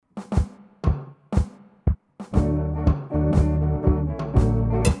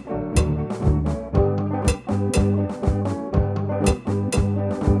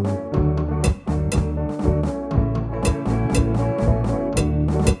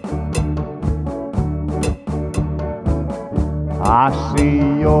I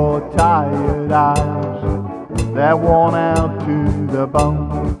see your tired eyes, they're worn out to the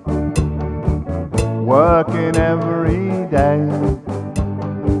bone, working every day,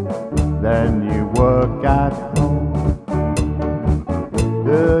 then you work at home.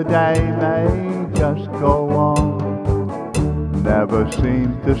 The day may just go on, never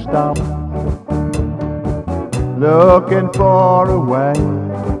seem to stop, looking for a way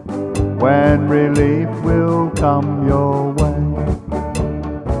when relief will come your way.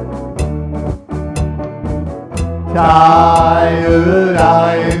 Tired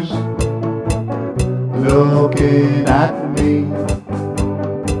eyes looking at me,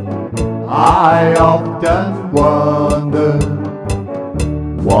 I often wonder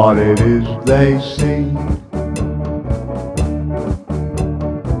what it is they see.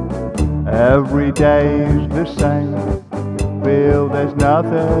 Every day's the same, feel there's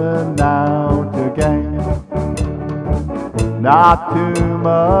nothing now to gain. Not too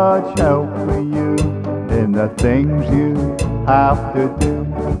much help for you in the things you have to do.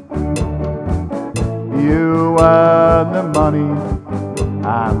 You earn the money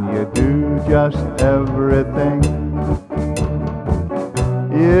and you do just everything.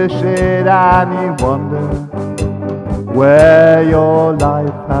 You sit and you wonder where your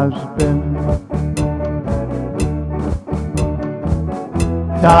life has been.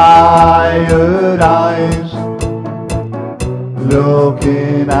 Tired eyes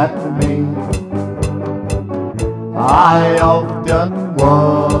looking at me, I often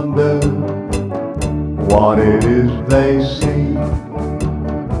wonder what it is they see.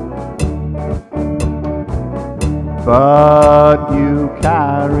 But you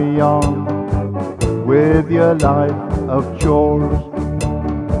carry on with your life of chores.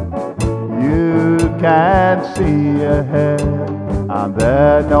 You can't see ahead and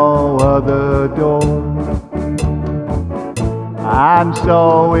there's no other door. And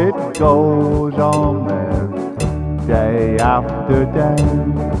so it goes on there, day after day,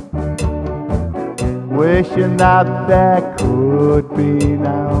 wishing that there could be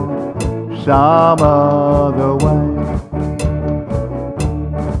now some other way.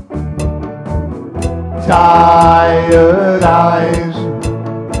 Tired eyes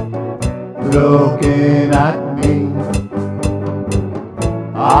looking at me,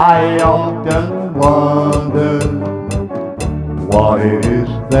 I often wonder what it is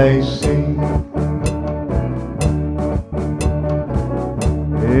they see.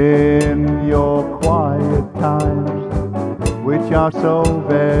 In your quiet times, which are so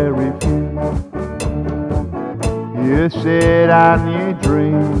very few, you sit and you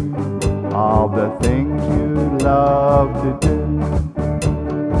dream of the things you love to do,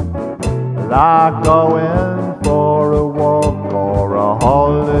 like going for a walk or a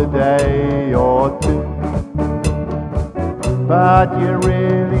holiday or two. But you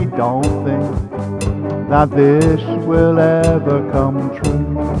really don't think that this will ever come true.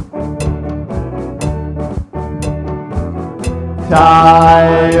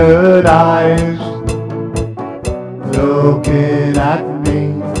 Tired eyes looking at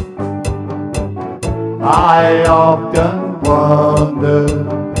me, I often wonder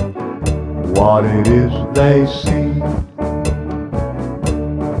what it is they see.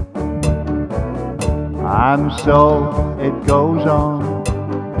 And so it goes on,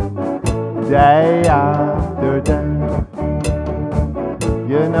 day after day.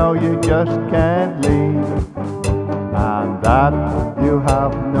 You know you just can't leave, and that you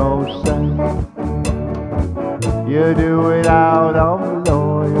have no say. You do it out of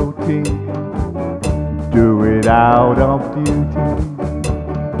loyalty, do it out of duty.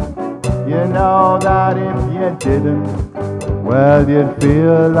 You know that if you didn't, well, you'd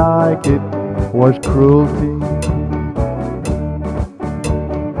feel like it was cruelty.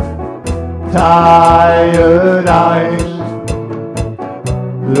 Tired eyes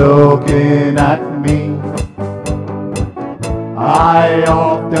looking at me, I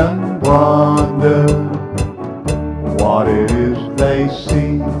often wonder what it is they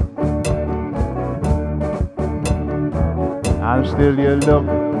see. And still you look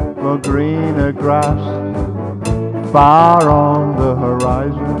for greener grass far on the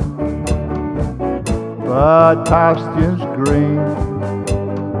horizon, but pastures green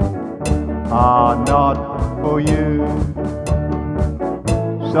are not for you.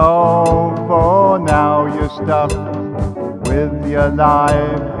 So for now you're stuck with your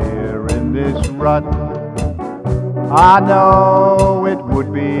life here in this rut. I know it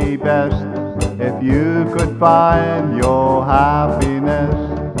would be best if you could find your happiness.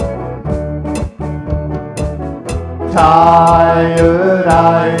 Tired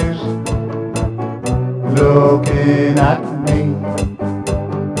eyes looking at me,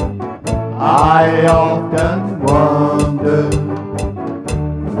 I often wonder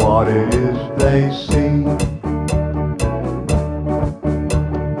what it is they see.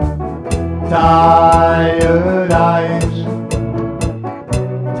 Tired eyes,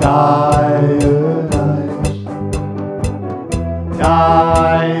 tired eyes,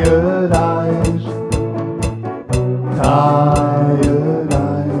 tired